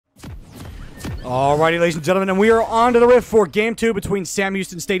Alrighty, ladies and gentlemen, and we are on to the rift for Game 2 between Sam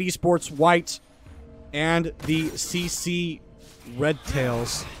Houston State Esports White and the CC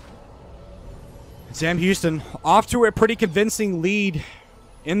Redtails. Sam Houston off to a pretty convincing lead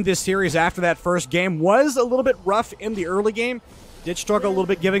in this series after that first game. Was a little bit rough in the early game. Did struggle a little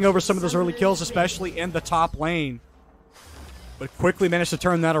bit giving over some of those early kills, especially in the top lane. But quickly managed to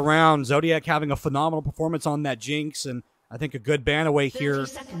turn that around. Zodiac having a phenomenal performance on that Jinx, and I think a good ban away here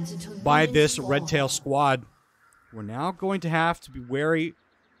by this Redtail squad. We're now going to have to be wary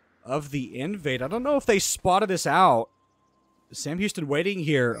of the invade. I don't know if they spotted this out. Is Sam Houston waiting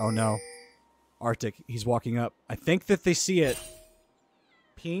here? Oh no. Arctic, he's walking up. I think that they see it.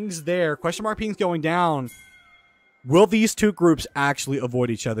 Ping's there. Question mark ping's going down. Will these two groups actually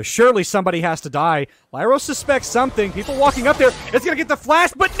avoid each other? Surely somebody has to die. Lyro suspects something. People walking up there. It's going to get the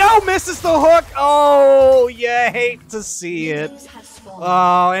flash, but no, misses the hook. Oh, you hate to see it.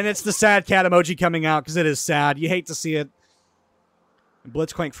 Oh, and it's the sad cat emoji coming out because it is sad. You hate to see it. And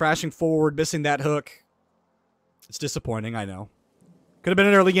Blitzcrank crashing forward, missing that hook. It's disappointing, I know. Could have been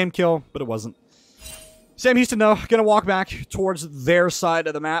an early game kill, but it wasn't. Sam Houston, though, going to walk back towards their side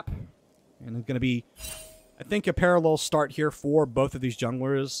of the map. And it's going to be, I think, a parallel start here for both of these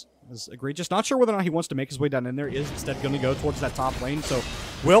junglers. Is egregious. Not sure whether or not he wants to make his way down in there. Is instead going to go towards that top lane. So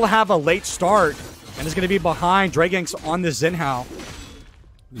will have a late start. And is going to be behind Draganx on this Zinhao.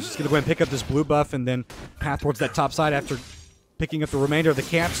 He's just going to go ahead and pick up this blue buff and then path towards that top side after picking up the remainder of the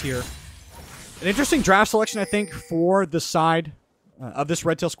camps here. An interesting draft selection, I think, for the side of this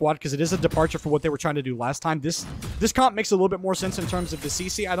Redtail squad, because it is a departure from what they were trying to do last time. This comp makes a little bit more sense in terms of the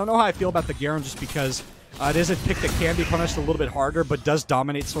CC. I don't know how I feel about the Garen, just because it is a pick that can be punished a little bit harder, but does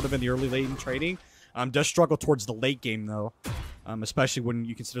dominate sort of in the early lane trading. Does struggle towards the late game, though, especially when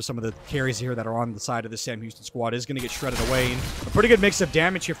you consider some of the carries here that are on the side of the Sam Houston squad. Is going to get shredded away. And a pretty good mix of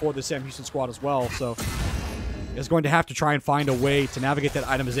damage here for the Sam Houston squad as well, so is going to have to try and find a way to navigate that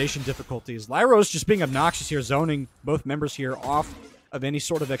itemization difficulties. Lyro's just being obnoxious here, zoning both members here off of any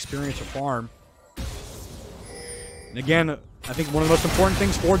sort of experience or farm. And again, I think one of the most important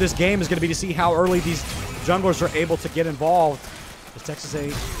things for this game is going to be to see how early these junglers are able to get involved. As Texas A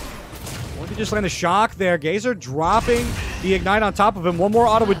going to just land a shock there. Gazer dropping the ignite on top of him. One more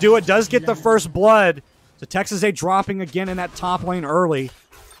auto would do it. Does get the first blood. So Texas A dropping again in that top lane early.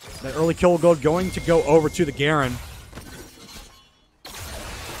 That early kill gold going to go over to the Garen.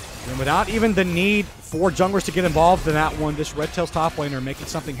 And without even the need for junglers to get involved in that one, this Redtail's top laner making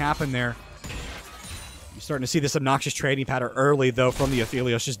something happen there. You're starting to see this obnoxious trading pattern early, though, from the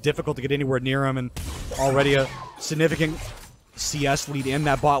Aphelios. It's just difficult to get anywhere near him, and already a significant CS lead in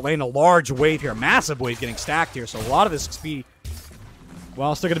that bot lane. A large wave here, massive wave getting stacked here, so a lot of this XP,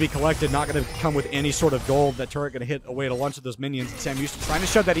 while still going to be collected, not going to come with any sort of gold. That turret going to hit away to lunch of those minions. And Sam Houston trying to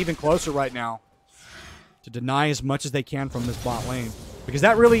shove that even closer right now to deny as much as they can from this bot lane. Because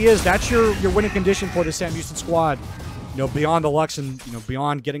that really is, that's your winning condition for the Sam Houston squad. You know, beyond the Lux and, you know,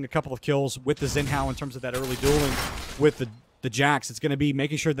 beyond getting a couple of kills with the Zinhao in terms of that early dueling with the Jax, it's going to be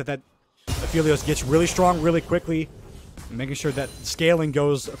making sure that that Aphelios gets really strong really quickly, and making sure that scaling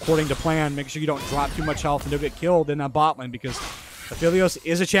goes according to plan, making sure you don't drop too much health and don't get killed in that bot lane, because Aphelios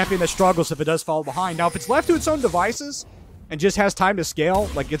is a champion that struggles if it does fall behind. Now, if it's left to its own devices and just has time to scale,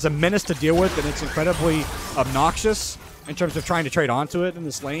 like, it's a menace to deal with, and it's incredibly obnoxious in terms of trying to trade onto it in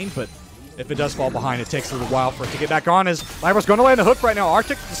this lane, but if it does fall behind, it takes a little while for it to get back on, as Lyro's going to land the hook right now.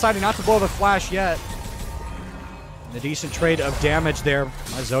 Arctic deciding not to blow the flash yet. And a decent trade of damage there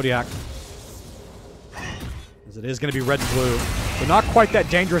by Zodiac, as it is going to be red and blue. So not quite that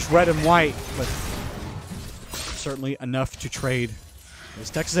dangerous red and white, but certainly enough to trade. As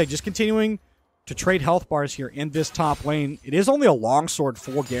Texas A just continuing to trade health bars here in this top lane. It is only a longsword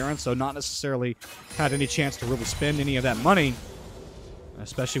for Garen, so not necessarily had any chance to really spend any of that money,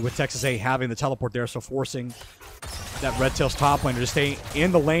 especially with Texas A having the teleport there, so forcing that Redtail's top laner to stay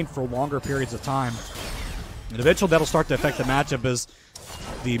in the lane for longer periods of time. And eventually that'll start to affect the matchup as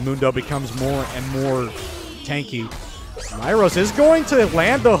the Mundo becomes more and more tanky. Lyros is going to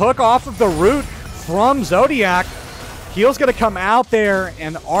land the hook off of the root from Zodiac. Heel's going to come out there,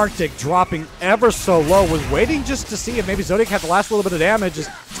 and Arctic dropping ever so low. Was waiting just to see if maybe Zodiac had the last little bit of damage. Is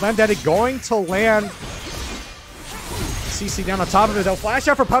Slam Daddy going to land CC down on top of it, though? Flash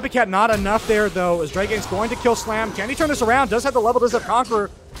out for Puppy Cat, not enough there, though, as Dragan's going to kill Slam. Can he turn this around? Does have the level, does have Conqueror.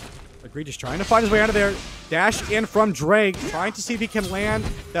 Egregious trying to find his way out of there. Dash in from Drake, trying to see if he can land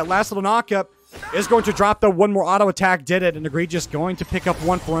that last little knockup. Is going to drop the one more auto attack, did it, and Egregious going to pick up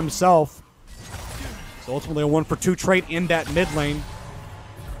one for himself. So ultimately a 1-for-2 trade in that mid lane.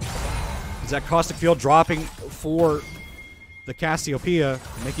 Is that Caustic Field dropping for the Cassiopeia,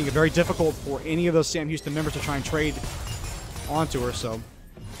 making it very difficult for any of those Sam Houston members to try and trade onto her. So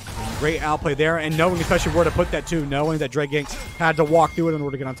great outplay there, and knowing especially where to put that too, knowing that Dreganks had to walk through it in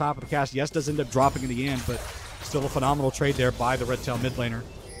order to get on top of the cast. Yes, does end up dropping in the end, but still a phenomenal trade there by the Redtail mid laner.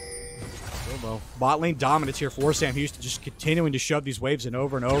 Still, bot lane dominance here for Sam Houston, just continuing to shove these waves in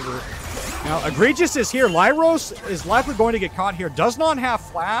over and over. Now, Egregious is here. Lyros is likely going to get caught here. Does not have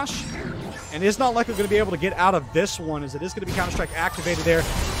flash, and is not likely going to be able to get out of this one, as it is going to be Counter-Strike activated there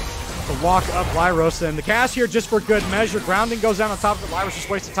to lock up Lyros. And the cast here just for good measure. Grounding goes down on top of it. Lyros just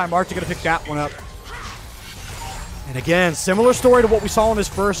wasting time. Arctic going to pick that one up. And again, similar story to what we saw in his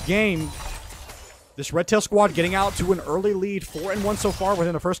first game. This Redtail squad getting out to an early lead, 4-1 so far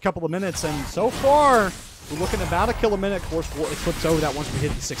within the first couple of minutes. And so far, we're looking about a kill a minute. Of course, we'll eclipse over that once we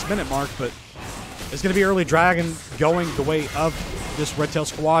hit the 6-minute mark. But it's going to be early Dragon going the way of this Redtail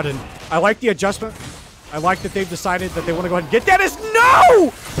squad. And I like the adjustment. I like that they've decided that they want to go ahead and get that. Is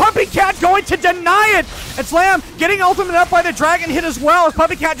no! Puppy Cat going to deny it! And Slam getting ultimate up by the Dragon hit as well. Is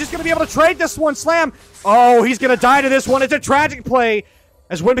Puppy Cat just going to be able to trade this one? Slam, oh, he's going to die to this one. It's a tragic play.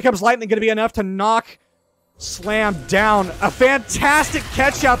 As Wind Becomes Lightning going to be enough to knock Slam down. A fantastic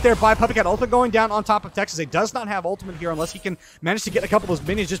catch out there by Puppy Cat. Ultimate going down on top of Texas. He does not have ultimate here unless he can manage to get a couple of those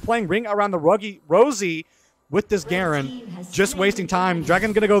minions. Just playing ring around the Rosie with this Garen. Just wasting time.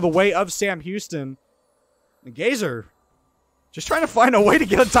 Dragon going to go the way of Sam Houston. And Gazer just trying to find a way to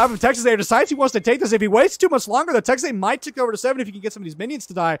get on top of Texas A. Decides he wants to take this. If he waits too much longer, the Texas A might tick over to 7 if he can get some of these minions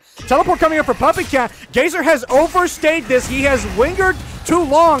to die. Teleport coming up for Puppy Cat. Gazer has overstayed this. He has lingered too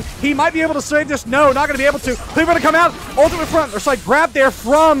long. He might be able to save this. No, not going to be able to. They're going to come out. Ultimate front. There's like grab there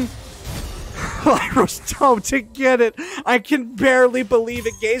from Lyros Dome to get it. I can barely believe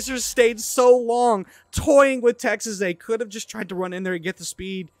it. Gazer stayed so long toying with Texas A. Could have just tried to run in there and get the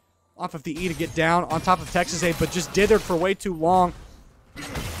speed off of the E to get down on top of Texas A, but just dithered for way too long.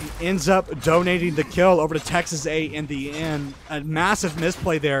 He ends up donating the kill over to Texas A in the end. A massive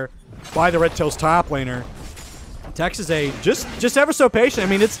misplay there by the Redtails top laner. Texas A just ever so patient. I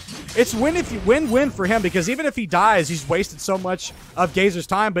mean, it's win-win for him, because even if he dies, he's wasted so much of Gazer's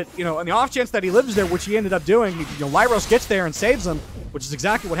time. But you know, on the off chance that he lives there, which he ended up doing, you know, Lyros gets there and saves him, which is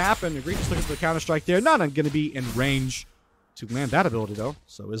exactly what happened. Egregious looking for the counter strike there, not going to be in range to land that ability though,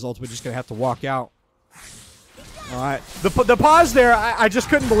 so his ultimate just gonna have to walk out. All right, the pause there. I just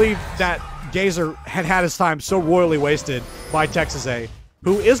couldn't believe that Gazer had his time so royally wasted by Texas A,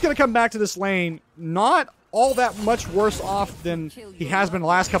 who is gonna come back to this lane not all that much worse off than he has been the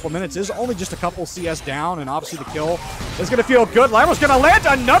last couple minutes. Is only just a couple CS down, and obviously the kill is gonna feel good. Lyros gonna land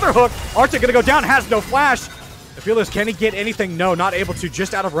another hook. Arctic gonna go down, has no flash. The feelers, can he get anything? No, not able to.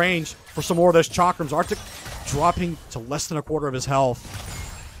 Just out of range for some more of those chakrams. Arctic dropping to less than a quarter of his health.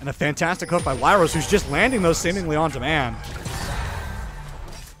 And a fantastic hook by Lyros, who's just landing those seemingly on demand.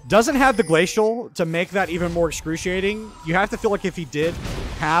 Doesn't have the Glacial to make that even more excruciating. You have to feel like if he did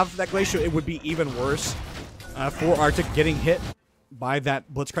have that Glacial, it would be even worse for Arctic getting hit by that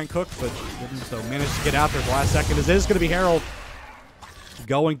Blitzcrank hook, but didn't, so managed to get out there at the last second. As it is going to be Herald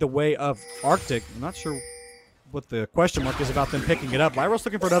going the way of Arctic. I'm not sure what the question mark is about them picking it up. Lyros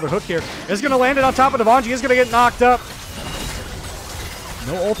looking for another hook here. Is going to land it on top of Devanji. Is going to get knocked up.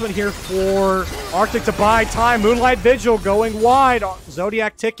 No ultimate here for Arctic to buy time. Moonlight Vigil going wide.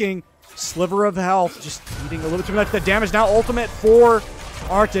 Zodiac ticking. Sliver of health. Just eating a little too much of the damage. Now ultimate for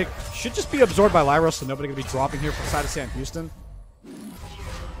Arctic. Should just be absorbed by Lyros, so nobody going to be dropping here from the side of Sam Houston.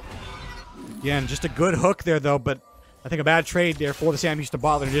 Again, just a good hook there, though, but I think a bad trade there for the Sam Houston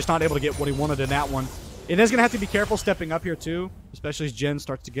bot. They're just not able to get what he wanted in that one. It is going to have to be careful stepping up here, too, especially as Jen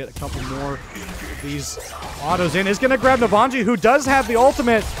starts to get a couple more of these autos in. Is going to grab Navanji, who does have the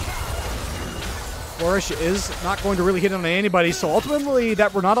ultimate. Flourish is not going to really hit on anybody, so ultimately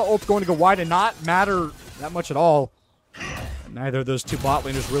that Renata ult going to go wide and not matter that much at all. Neither of those two bot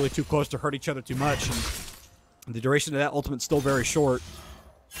laners really too close to hurt each other too much, and the duration of that ultimate's still very short.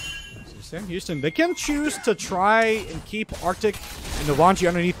 So Sam Houston, they can choose to try and keep Arctic and Navanji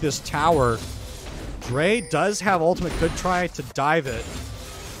underneath this tower. Dre does have ultimate, could try to dive it.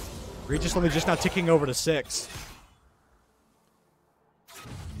 Egregious only just now ticking over to 6.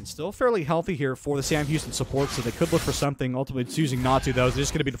 And still fairly healthy here for the Sam Houston support, so they could look for something. Ultimately choosing not to, though. It's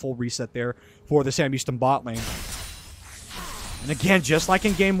just going to be the full reset there for the Sam Houston bot lane. And again, just like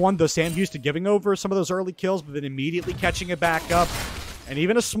in Game 1, though, Sam Houston giving over some of those early kills, but then immediately catching it back up. And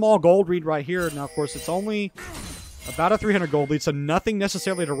even a small gold lead right here. Now, of course, it's only about a 300 gold lead, so nothing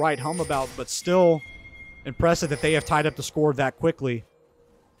necessarily to write home about, but still impressive that they have tied up the score that quickly.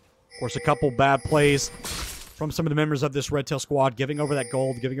 Of course, a couple bad plays from some of the members of this Redtail squad, giving over that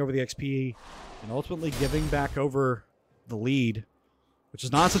gold, giving over the XP, and ultimately giving back over the lead, which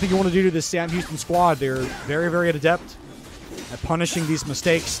is not something you want to do to this Sam Houston squad. They're very, very adept at punishing these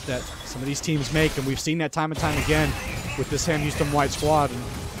mistakes that some of these teams make, and we've seen that time and time again with this Sam Houston white squad. And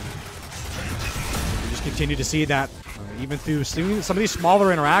we just continue to see that even through some of these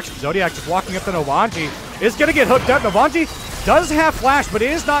smaller interactions. Zodiac just walking up to Novanji is going to get hooked up. Novanji does have flash, but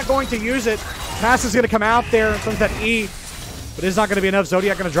is not going to use it. Pass is going to come out there from that E, but it's not going to be enough.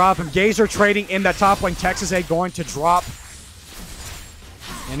 Zodiac going to drop him. Gazer trading in that top lane. Texas A going to drop,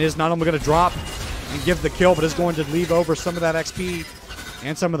 and is not only going to drop and give the kill, but is going to leave over some of that XP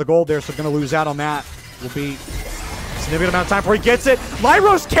and some of the gold there, so going to lose out on that. Will be a significant amount of time before he gets it.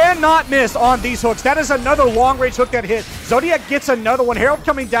 Lyros cannot miss on these hooks. That is another long-range hook that hit. Zodiac gets another one. Herald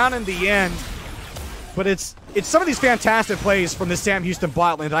coming down in the end. But it's some of these fantastic plays from this Sam Houston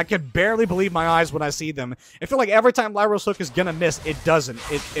bot lane that I can barely believe my eyes when I see them. I feel like every time Lyros hook is going to miss, it doesn't.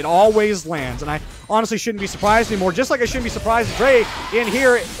 It always lands. And I honestly shouldn't be surprised anymore. Just like I shouldn't be surprised at Dre in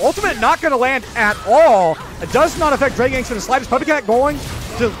here. Ultimate not going to land at all. It does not affect Dre Gangs in the slightest. Puppycat going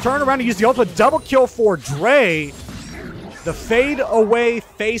to turn around and use the ultimate. Double kill for Dre. The fade away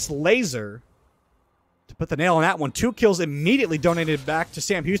face laser to put the nail on that one. 2 kills immediately donated back to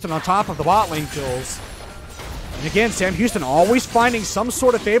Sam Houston on top of the bot lane kills. And again, Sam Houston always finding some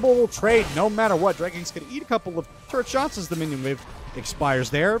sort of favorable trade no matter what. Dragon's going to eat a couple of turret shots as the minion wave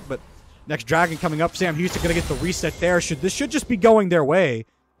expires there. But next Dragon coming up. Sam Houston going to get the reset there. This should just be going their way.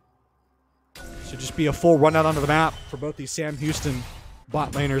 Should just be a full run out onto the map for both these Sam Houston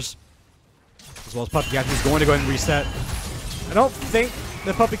bot laners. As well as Puppycat, who's going to go ahead and reset. I don't think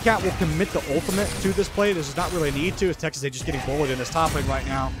the Puppycat will commit the ultimate to this play. This is not really a need to. As Texas A just getting bullied in his top lane right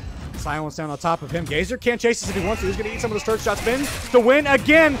now. Silence down on top of him. Gazer can't chase this if he wants to. He's going to eat some of those turret shots. Spin to win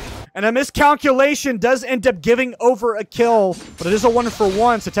again. And a miscalculation does end up giving over a kill. But it is a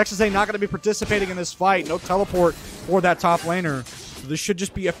 1-for-1. So Texas A not going to be participating in this fight. No teleport for that top laner. So this should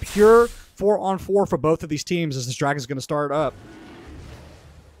just be a pure 4-on-4 for both of these teams as this Dragon's going to start up.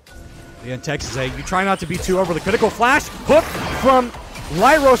 Again, Texas A, you try not to be too overly critical. Flash, hook from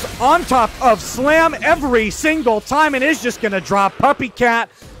Lyros on top of Slam every single time, and is just going to drop. Puppycat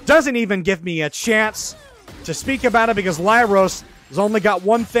doesn't even give me a chance to speak about it because Lyros has only got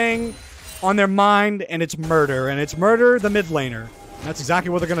one thing on their mind, and it's murder. And it's murder the mid laner. And that's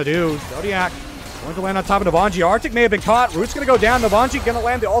exactly what they're going to do. Zodiac going to land on top of Novanji. Arctic may have been caught. Root's going to go down. Novanji going to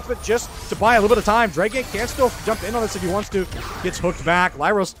land the ultimate just to buy a little bit of time. Drake can still jump in on this if he wants to. Gets hooked back.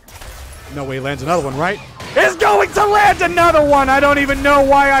 Lyros, no way he lands another one, right? Is going to land another one. I don't even know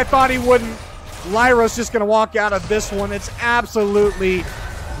why I thought he wouldn't. Lyros just going to walk out of this one. It's absolutely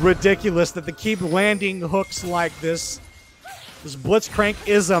ridiculous that they keep landing hooks like this. This Blitzcrank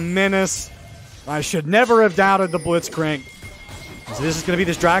is a menace. I should never have doubted the Blitzcrank. So this is going to be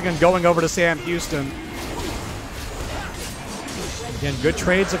this Dragon going over to Sam Houston. Again, good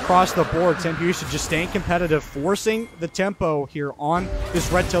trades across the board. Sam Houston just staying competitive, forcing the tempo here on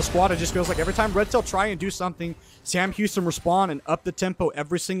this Redtail squad. It just feels like every time Redtail try and do something, Sam Houston respond and up the tempo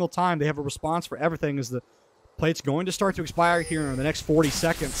every single time. They have a response for everything as the plate's going to start to expire here in the next 40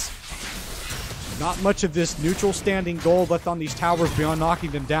 seconds. Not much of this neutral standing gold left on these towers beyond knocking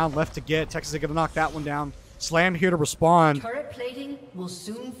them down left to get. Texas is going to knock that one down. Slam here to respond. Turret plating will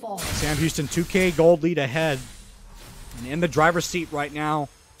soon fall. Sam Houston 2K gold lead ahead. And in the driver's seat right now.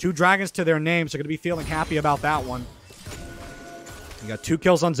 2 Dragons to their names. They're going to be feeling happy about that one. You got 2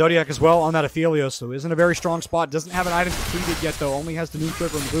 kills on Zodiac as well on that Aphelios, so isn't a very strong spot. Doesn't have an item completed yet, though. Only has the new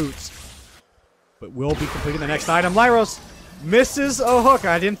quiver and boots. But will be completing the next item. Lyros misses a hook.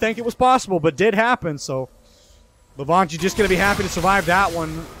 I didn't think it was possible, but did happen. So Novanji just going to be happy to survive that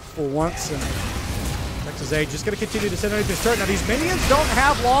one for once. And Texas A just going to continue to send underneath this turret. Now, these minions don't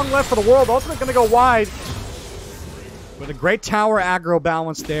have long left for the world. Ultimate going to go wide. But a great tower aggro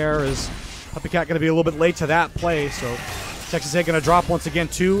balance there. Is Puppycat going to be a little bit late to that play. So Texas A going to drop once again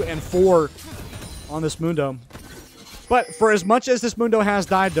 2 and 4 on this Mundo. But for as much as this Mundo has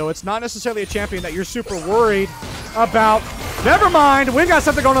died, though, it's not necessarily a champion that you're super worried about. Never mind. We've got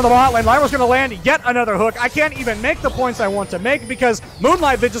something going on the bot lane. Lyro's going to land yet another hook. I can't even make the points I want to make because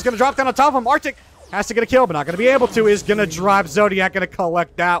Moonlight Vigil's going to drop down on top of him. Arctic has to get a kill, but not going to be able to. Is going to drive. Zodiac going to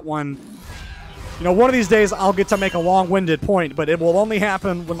collect that one. You know, one of these days I'll get to make a long-winded point, but it will only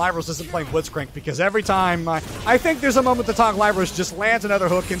happen when Lyros isn't playing Blitzcrank because every time I think there's a moment to talk, Lyros just lands another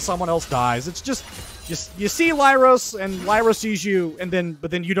hook and someone else dies. It's just you see Lyros and Lyros sees you, and but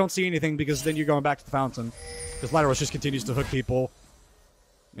then you don't see anything because then you're going back to the fountain because Lyros just continues to hook people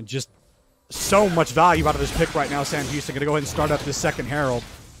and just so much value out of this pick right now. Sam Houston going to go ahead and start up this second Herald.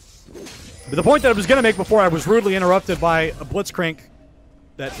 But the point that I was going to make before I was rudely interrupted by a Blitzcrank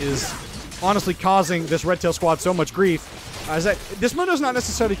that is honestly causing this Redtail squad so much grief is that this Mundo's not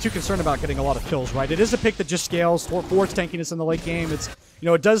necessarily too concerned about getting a lot of kills, right? It is a pick that just scales for its tankiness in the late game. It's, you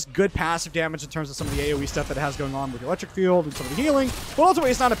know, it does good passive damage in terms of some of the AoE stuff that it has going on with the electric field and some of the healing, but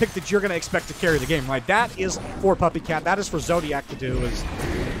ultimately it's not a pick that you're going to expect to carry the game, right? That is for PuppyCat. That is for Zodiac to do. Is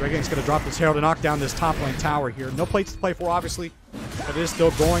Dragon's going to drop this Herald to knock down this top lane tower here. No plates to play for, obviously, but it is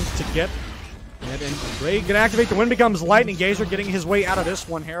still going to get it. And Ray can activate. The wind becomes lightning. Gazer getting his way out of this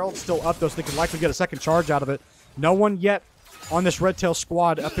one. Herald still up, though, so they can likely get a second charge out of it. No one yet on this Redtail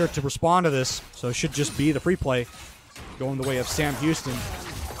squad up there to respond to this, so it should just be the free play going the way of Sam Houston.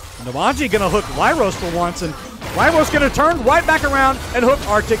 Novanji gonna hook Lyros for once, and Lyros gonna turn right back around and hook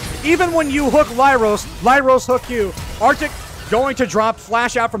Arctic. Even when you hook Lyros, Lyros hook you. Arctic going to drop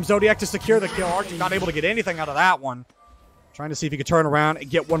flash out from Zodiac to secure the kill. Arctic not able to get anything out of that one. Trying to see if he could turn around and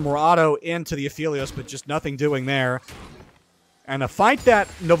get one more auto into the Aphelios, but just nothing doing there. And a fight that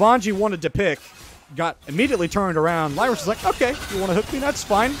Novanji wanted to pick got immediately turned around. Lyros is like, okay, you want to hook me? That's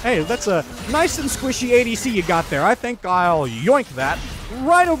fine. Hey, that's a nice and squishy ADC you got there. I think I'll yoink that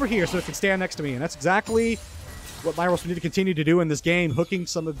right over here so it can stand next to me. And that's exactly what Lyros need to continue to do in this game, hooking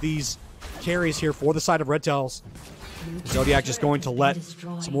some of these carries here for the side of Redtails. Zodiac just going to let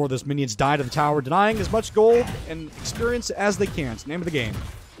some more of those minions die to the tower, denying as much gold and experience as they can. It's the name of the game.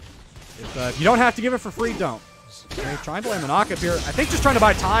 If you don't have to give it for free, don't. Okay, trying to land the knock-up here. I think just trying to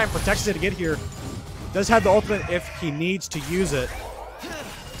buy time for Texas to get here. Does have the ultimate if he needs to use it.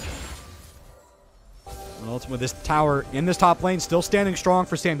 And ultimately, this tower in this top lane still standing strong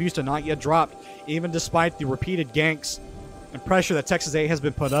for Sam Houston, not yet dropped, even despite the repeated ganks and pressure that Texas A has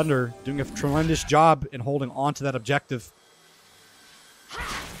been put under, doing a tremendous job in holding on to that objective.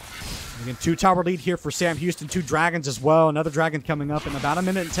 Again, 2 tower lead here for Sam Houston, 2 dragons as well. Another dragon coming up in about 1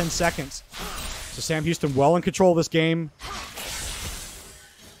 minute and 10 seconds. So Sam Houston well in control of this game.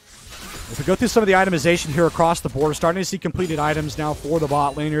 If we go through some of the itemization here across the board, we're starting to see completed items now for the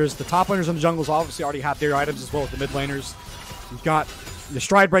bot laners. The top laners in the jungles obviously already have their items, as well as the mid laners. We've got the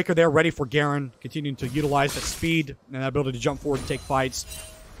Stride Breaker there ready for Garen, continuing to utilize that speed and that ability to jump forward and take fights.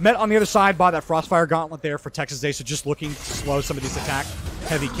 Met on the other side by that Frostfire Gauntlet there for Texas A, so just looking to slow some of these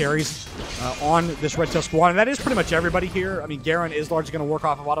attack-heavy carries on this Redtail squad. And that is pretty much everybody here. I mean, Garen is largely going to work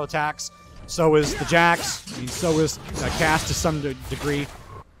off of auto attacks. So is the Jax. I mean, so is Cast to some degree.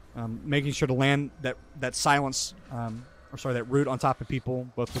 Making sure to land that silence, that root on top of people,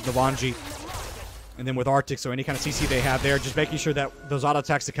 both with Novanji and then with Arctic, so any kind of CC they have there, just making sure that those auto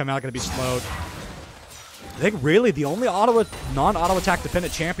attacks that come out are going to be slowed. I think really the only non-auto attack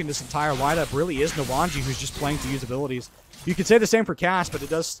dependent champion this entire lineup really is Novanji, who's just playing to use abilities. You could say the same for Cast, but it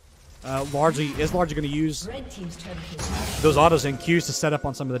does largely going to use those autos and Qs to set up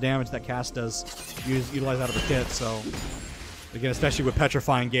on some of the damage that Cast does utilize out of her kit, so again, especially with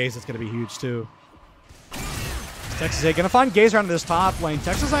Petrifying Gaze, it's going to be huge, too. Texas A going to find Gaze around this top lane.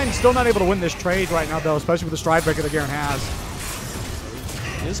 Texas A still not able to win this trade right now, though, especially with the Stride Breaker that Garen has.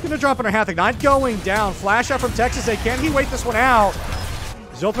 He's going to drop under Hath Ignite going down. Flash out from Texas A. Can he wait this one out?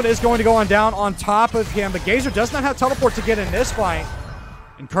 His ultimate is going to go on down on top of him, but Gazer does not have teleport to get in this fight.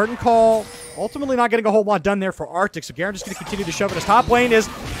 And Curtain Call ultimately not getting a whole lot done there for Arctic, so Garen just going to continue to shove in his top lane is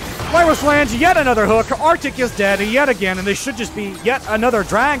Lyros lands yet another hook. Arctic is dead yet again, and this should just be yet another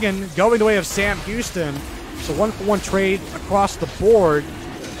dragon going the way of Sam Houston. So 1-for-1 trade across the board.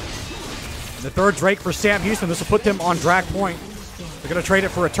 And the third Drake for Sam Houston. This will put them on drag point. They're going to trade it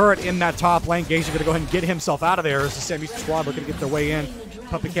for a turret in that top lane. Gage is going to go ahead and get himself out of there as the Sam Houston squad looking to get their way in.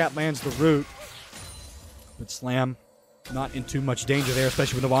 PuppyCat lands the root. But Slam not in too much danger there,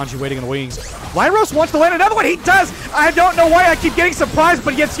 especially with Novanji waiting in the wings. Lyros wants to land another one. He does. I don't know why I keep getting surprised,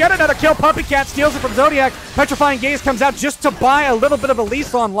 but gets yet another kill. PuppyCat steals it from Zodiac. Petrifying Gaze comes out just to buy a little bit of a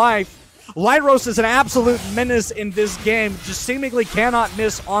lease on life. Lyros is an absolute menace in this game. Just seemingly cannot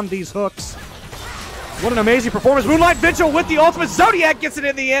miss on these hooks. What an amazing performance. Moonlight Vigil with the ultimate. Zodiac gets it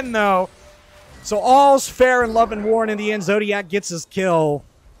in the end, though. So all's fair in love and war, and in the end, Zodiac gets his kill.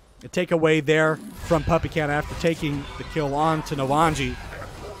 A takeaway there from PuppyCat after taking the kill on to Novanji.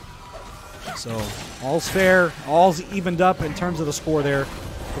 So all's fair, all's evened up in terms of the score there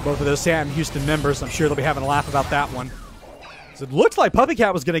for both of those Sam Houston members. I'm sure they'll be having a laugh about that one. So it looked like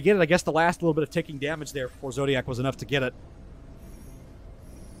PuppyCat was going to get it. I guess the last little bit of taking damage there before Zodiac was enough to get it.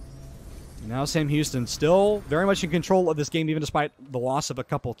 And now Sam Houston still very much in control of this game, even despite the loss of a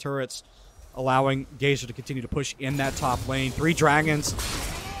couple turrets, allowing Gazer to continue to push in that top lane. 3 dragons.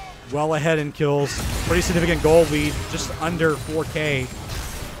 Well ahead in kills. Pretty significant goal lead, just under 4K.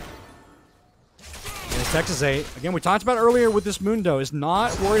 And Texas A, again, we talked about earlier with this Mundo, is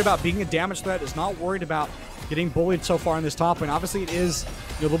not worried about being a damage threat, is not worried about getting bullied so far in this top lane. Obviously, it is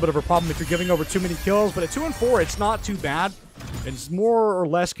a little bit of a problem if you're giving over too many kills, but at 2 and 4, it's not too bad. It's more or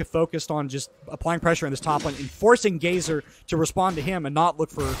less focused on just applying pressure in this top lane and forcing Gazer to respond to him and not look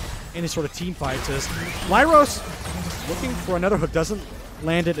for any sort of team fights. As Lyros looking for another hook, doesn't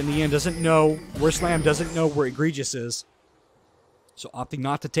land it in the end, doesn't know where Slam, doesn't know where Egregious is. So opting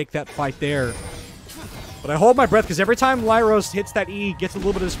not to take that fight there. But I hold my breath because every time Lyros hits that E, gets a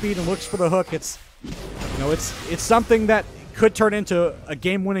little bit of speed and looks for the hook, it's something that could turn into a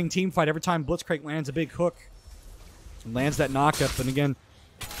game-winning team fight every time Blitzcrank lands a big hook. Lands that knockup, and again,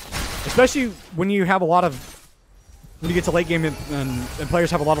 especially when you have when you get to late game and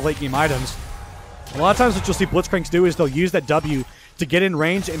players have a lot of late game items, a lot of times what you'll see Blitzcranks do is they'll use that W to get in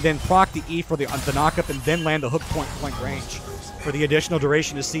range and then proc the E for the knockup and then land the hook point blank range for the additional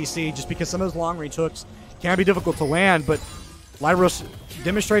duration to CC, just because some of those long range hooks can be difficult to land, but Lyros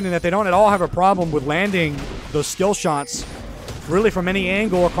demonstrating that they don't at all have a problem with landing those skill shots really from any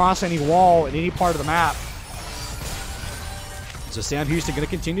angle across any wall in any part of the map. So Sam Houston going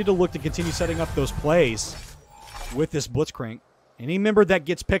to continue setting up those plays with this Blitzcrank. Any member that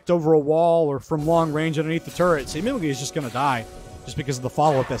gets picked over a wall or from long range underneath the turret seemingly is just going to die just because of the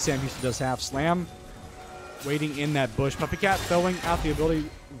follow-up that Sam Houston does have. Slam waiting in that bush. Puppy Cat throwing out the ability.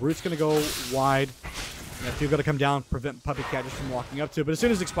 Root's going to go wide. That two got to come down, prevent Puppy Cat just from walking up to it. But as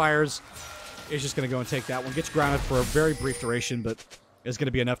soon as it expires, it's just going to go and take that one. Gets grounded for a very brief duration, but is going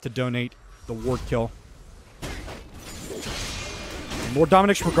to be enough to donate the ward kill. More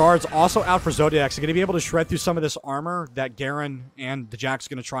Dominic's regards, also out for Zodiac. So going to be able to shred through some of this armor that Garen and the Jack's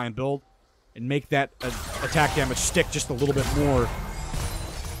going to try and build and make that attack damage stick just a little bit more.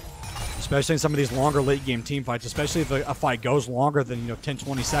 Especially in some of these longer late game team fights, especially if a fight goes longer than 10,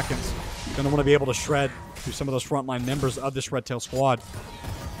 20 seconds. You're going to want to be able to shred through some of those frontline members of this Redtail squad.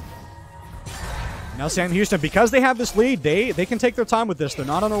 Now Sam Houston, because they have this lead, they can take their time with this. They're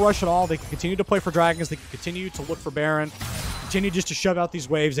not on a rush at all. They can continue to play for Dragons. They can continue to look for Baron. Continue just to shove out these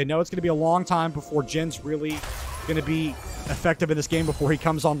waves. They know it's going to be a long time before Jin's really going to be effective in this game before he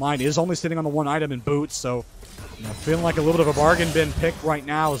comes online. He is only sitting on the one item in boots, so feeling like a little bit of a bargain bin pick right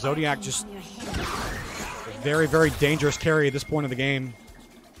now. Zodiac just a very, very dangerous carry at this point of the game.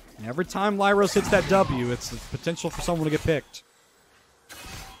 And every time Lyros hits that W, it's the potential for someone to get picked.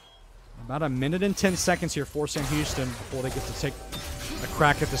 About 1 minute and 10 seconds here for Sam Houston before they get to take a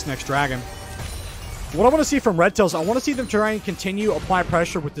crack at this next dragon. What I want to see from Redtails, I want to see them try and continue apply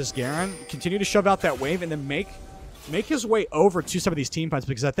pressure with this Garen, continue to shove out that wave, and then make his way over to some of these team fights,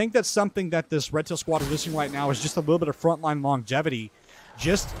 because I think that's something that this Redtail squad is missing right now is just a little bit of frontline longevity,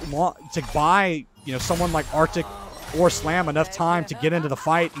 just to buy someone like Arctic or Slam enough time to get into the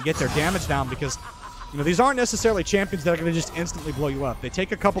fight and get their damage down, because these aren't necessarily champions that are going to just instantly blow you up. They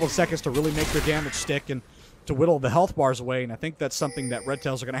take a couple of seconds to really make their damage stick and to whittle the health bars away, and I think that's something that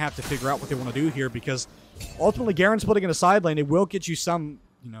Redtails are going to have to figure out what they want to do here, because ultimately Garen splitting in a side lane, it will get you some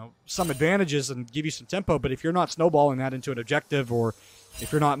advantages and give you some tempo, but if you're not snowballing that into an objective, or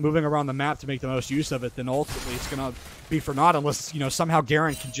if you're not moving around the map to make the most use of it, then ultimately it's going to be for naught unless, somehow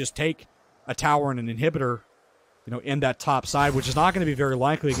Garen can just take a tower and an inhibitor, in that top side, which is not going to be very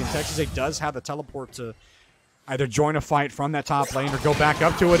likely. Again, Texas A does have the teleport to either join a fight from that top lane or go back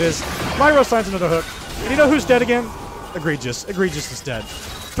up to it as Lyros signs another hook. And you know who's dead again? Egregious. Egregious is dead.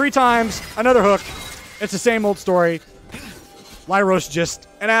 3 times, another hook. It's the same old story. Lyros just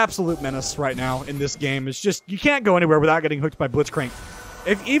an absolute menace right now in this game. It's just, you can't go anywhere without getting hooked by Blitzcrank.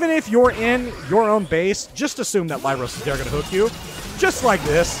 Even if you're in your own base, just assume that Lyros is there going to hook you. Just like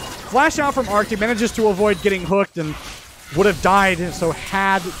this. Flash out from Arctic, manages to avoid getting hooked and would have died, so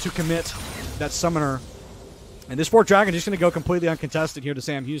had to commit that summoner. And this 4th dragon just going to go completely uncontested here to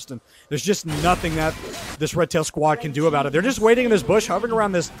Sam Houston. There's just nothing that this Redtail squad can do about it. They're just waiting in this bush, hovering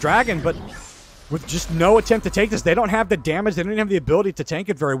around this dragon, but with just no attempt to take this. They don't have the damage. They don't even have the ability to tank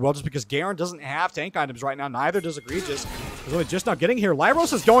it very well, just because Garen doesn't have tank items right now. Neither does Egregious. He's really just not getting here.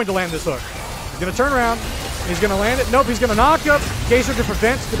 Lyros is going to land this hook. He's going to turn around. He's going to land it. Nope, he's going to knock up. Gazer to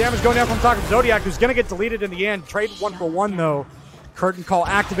prevent the damage going down from top of Zodiac, who's going to get deleted in the end. Trade 1 for 1, though. Curtain call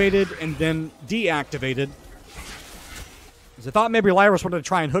activated and then deactivated. As I thought maybe Lyros wanted to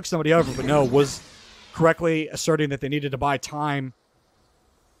try and hook somebody over, but no, was correctly asserting that they needed to buy time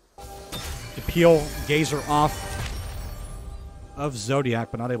to peel Gazer off of Zodiac,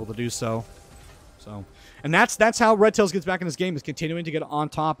 but not able to do so. And that's how Redtails gets back in this game, is continuing to get on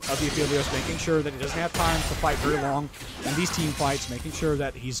top of the Aphelios, making sure that he doesn't have time to fight very long in these team fights, making sure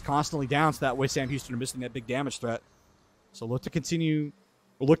that he's constantly down, so that way Sam Houston are missing that big damage threat. So look to see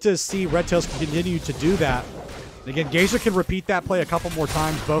Redtails continue to do that Again, Gazer can repeat that play a couple more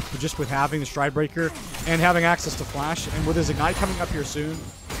times, both just with having the Stride Breaker and having access to Flash. And with his Ignite coming up here soon,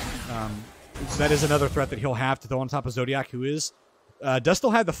 that is another threat that he'll have to throw on top of Zodiac, who is does still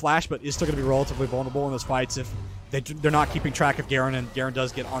have the Flash, but is still going to be relatively vulnerable in those fights if they're not keeping track of Garen, and Garen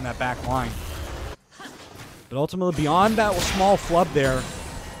does get on that back line. But ultimately, beyond that small flub there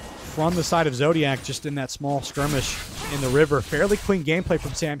from the side of Zodiac, just in that small skirmish in the river, fairly clean gameplay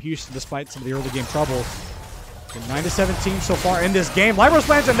from Sam Houston despite some of the early game troubles. 9-17 so far in this game. Lyros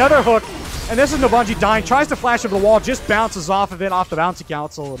lands another hook, and this is Novanji dying. Tries to flash over the wall, just bounces off of it, off the bouncy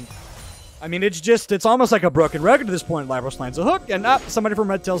council. And I mean, it's almost like a broken record at this point. Lyros lands a hook, and somebody from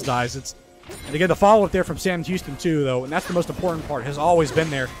Redtails dies. And again, the follow-up there from Sam Houston too, though, and that's the most important part, has always been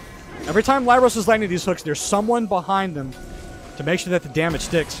there. Every time Lyros is landing these hooks, there's someone behind them to make sure that the damage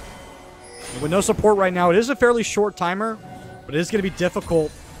sticks. And with no support right now, it is a fairly short timer, but it is going to be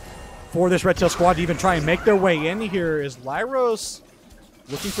difficult for this Red Tail squad to even try and make their way in here. Is Lyros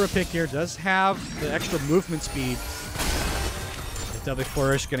looking for a pick here, does have the extra movement speed. The Deadly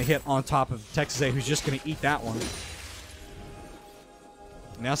Flourish going to hit on top of Texas A, who's just going to eat that one.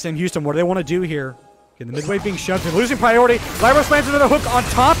 Now Sam Houston, what do they want to do here? Okay, the midway being shoved, they're losing priority. Lyros lands another hook on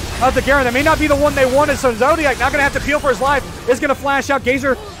top of the Garen. That may not be the one they wanted, so Zodiac not going to have to peel for his life. Is going to flash out.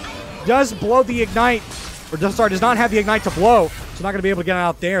 Gazer does blow the Ignite, or does not have the Ignite to blow, so not going to be able to get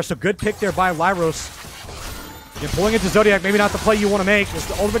out there. So good pick there by Lyros. Again, pulling into Zodiac, maybe not the play you want to make. Is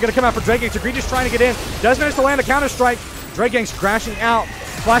the ultimate going to come out for Dragonx? Egregious trying to get in. Does manage to land a counter strike. Dragonx crashing out,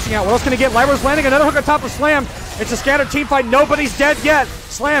 flashing out. What else can he get? Lyros landing another hook on top of Slam. It's a scattered team fight. Nobody's dead yet.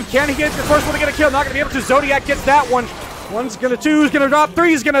 Slam, can he get the first one to get a kill? Not going to be able to. Zodiac gets that one. One's going to, two's going to drop,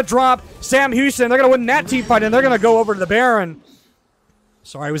 three's going to drop. Sam Houston, they're going to win that team fight, and they're going to go over to the Baron.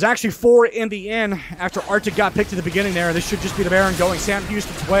 Sorry, it was actually 4 in the end after Arctic got picked at the beginning there. This should just be the Baron going Sam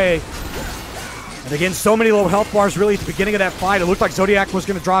Houston's way. And again, so many low health bars really at the beginning of that fight. It looked like Zodiac was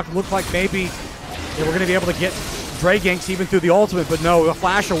going to drop. It looked like maybe they were going to be able to get Dragonx even through the ultimate, but no, a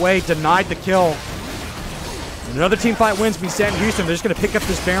flash away, denied the kill. And another team fight wins means Sam Houston. They're just going to pick up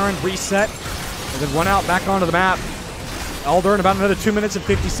this Baron, reset, and then run out back onto the map. Elder in about another 2 minutes and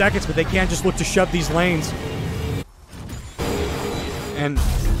 50 seconds, but they can't just look to shove these lanes. And,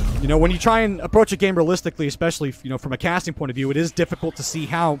 you know, when you try and approach a game realistically, especially, you know, from a casting point of view, it is difficult to see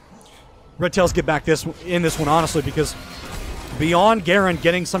how Redtails get back in this one, honestly, because beyond Garen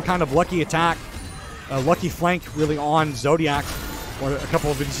getting some kind of lucky attack, a lucky flank really on Zodiac, or a couple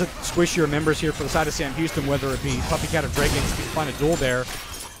of squishier members here for the side of Sam Houston, whether it be Puppycat or Dragonx, if you can find a duel there,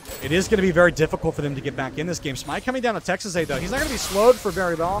 it is going to be very difficult for them to get back in this game. Smite coming down on Texas A, though. He's not going to be slowed for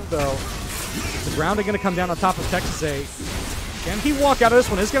very long, though. The grounding going to come down on top of Texas A. Can he walk out of this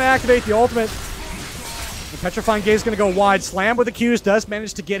one? Is going to activate the ultimate. The Petrifying Gaze is going to go wide. Slam with the Qs does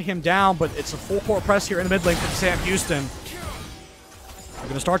manage to get him down, but it's a full court press here in the mid lane from Sam Houston. They're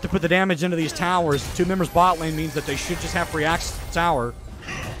going to start to put the damage into these towers. 2 members bot lane means that they should just have free access to the tower.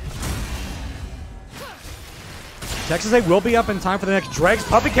 Texas A will be up in time for the next Dregs.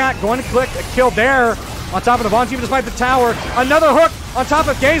 Puppycat going to click a kill there on top of Novanji, even despite the tower. Another hook on top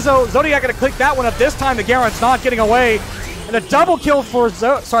of Gazo. Zodiac going to click that one up. This time the Garen's not getting away. And a double kill for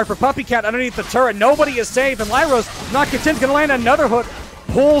Puppycat underneath the turret. Nobody is safe, and Lyros, not content, going to land another hook.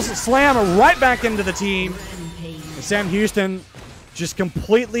 Pulls Slam right back into the team. And Sam Houston just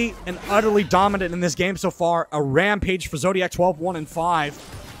completely and utterly dominant in this game so far. A rampage for Zodiac,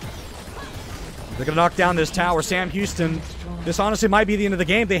 12-1-5. They're going to knock down this tower. Sam Houston, this honestly might be the end of the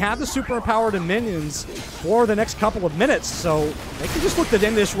game. They have the super empowered minions for the next couple of minutes, so they can just look to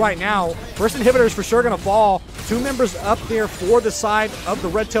end this right now. First inhibitor is for sure going to fall. 2 members up there for the side of the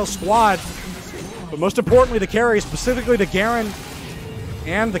Redtail squad. But most importantly, the carry, specifically the Garen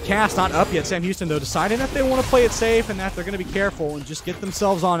and the cast, not up yet. Sam Houston, though, deciding that they want to play it safe and that they're going to be careful and just get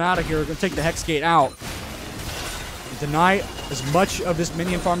themselves on out of here. They're going to take the Hex Gate out. Deny as much of this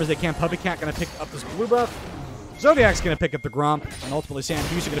minion farm as they can. Puppycat going to pick up this blue buff. Zodiac's going to pick up the Grump. And ultimately, Sam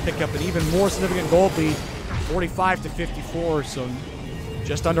Houston going to pick up an even more significant gold lead. 45-54, so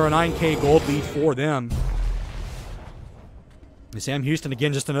just under a 9K gold lead for them. And Sam Houston,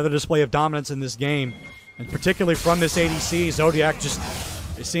 again, just another display of dominance in this game. And particularly from this ADC, Zodiac just,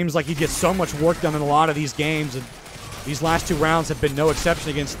 it seems like he gets so much work done in a lot of these games. And these last 2 rounds have been no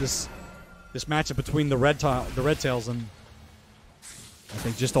exception against this matchup between the Redtails, and I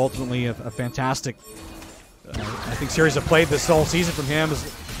think just ultimately a fantastic, I think, series of play this whole season from him.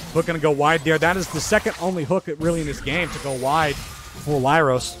 Is hook going to go wide there. That is the second only hook really in this game to go wide for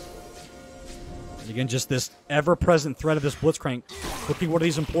Lyros. And again, just this ever-present threat of this Blitzcrank, looking one of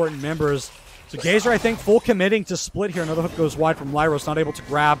these important members. So Gazer, I think, full committing to split here. Another hook goes wide from Lyros, not able to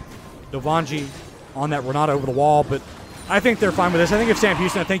grab Novanji. on that Renata over the wall, but I think they're fine with this. I think if Sam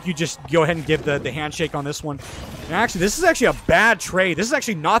Houston, I think you just go ahead and give the handshake on this one. And actually, this is actually a bad trade. This is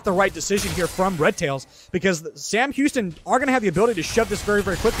actually not the right decision here from Redtails, because Sam Houston are going to have the ability to shove this very,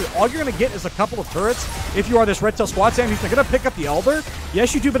 very quickly. All you're going to get is a couple of turrets. If you are this Redtail squad, Sam Houston, going to pick up the Elder.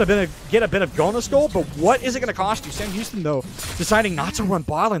 Yes, you do get a bit of Gonus gold, but what is it going to cost you? Sam Houston, though, deciding not to run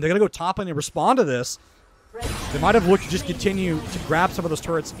bot lane. They're going to go top lane and respond to this. They might have looked to just continue to grab some of those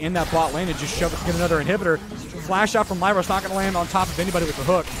turrets in that bot lane and just shove it to get another inhibitor. Flash out from Lyra's not going to land on top of anybody with the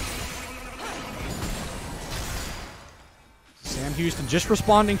hook. Sam Houston just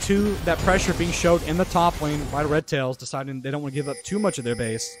responding to that pressure being showed in the top lane by Redtails, deciding they don't want to give up too much of their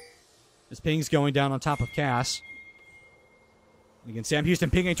base. This ping's going down on top of Cass. Again, Sam Houston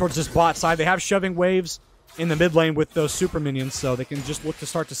pinging towards this bot side. They have shoving waves in the mid lane with those super minions, so they can just look to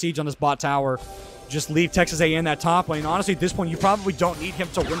start the siege on this bot tower. Just leave Texas A in that top lane. Honestly, at this point, you probably don't need him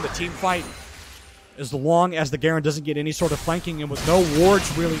to win the team fight as long as the Garen doesn't get any sort of flanking, and with no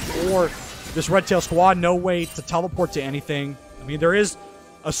wards really for this Redtail squad, no way to teleport to anything. I mean, there is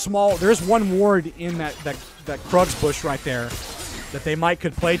one ward in that Krugs bush right there that they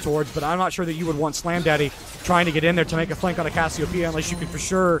could play towards, but I'm not sure that you would want Slam Daddy trying to get in there to make a flank on a Cassiopeia unless you could for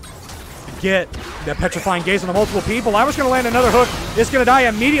sure get that petrifying gaze on the multiple people. I was going to land another hook. It's going to die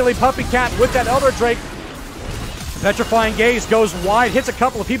immediately. Puppy Cat with that Elder Drake. Petrifying gaze goes wide, hits a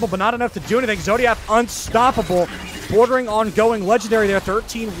couple of people, but not enough to do anything. Zodiac unstoppable, bordering on going legendary there,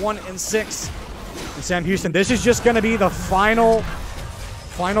 13-1-6. And Sam Houston, this is just going to be the final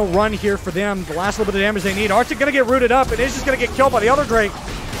run here for them. The last little bit of damage they need. Arctic going to get rooted up, and is just going to get killed by the Elder Drake.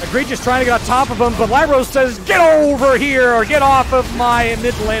 Egregious trying to get on top of him, but Lyros says, get over here, or get off of my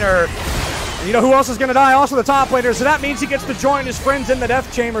mid laner. And you know who else is going to die? Also the top laner, so that means he gets to join his friends in the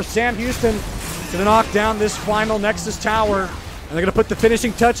Death Chamber. Sam Houston to knock down this final Nexus Tower. And they're going to put the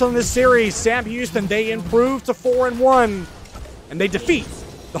finishing touch on this series. Sam Houston, they improve to 4-1. And they defeat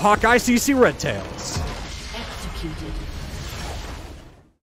the Hawkeye CC Redtails. Executed.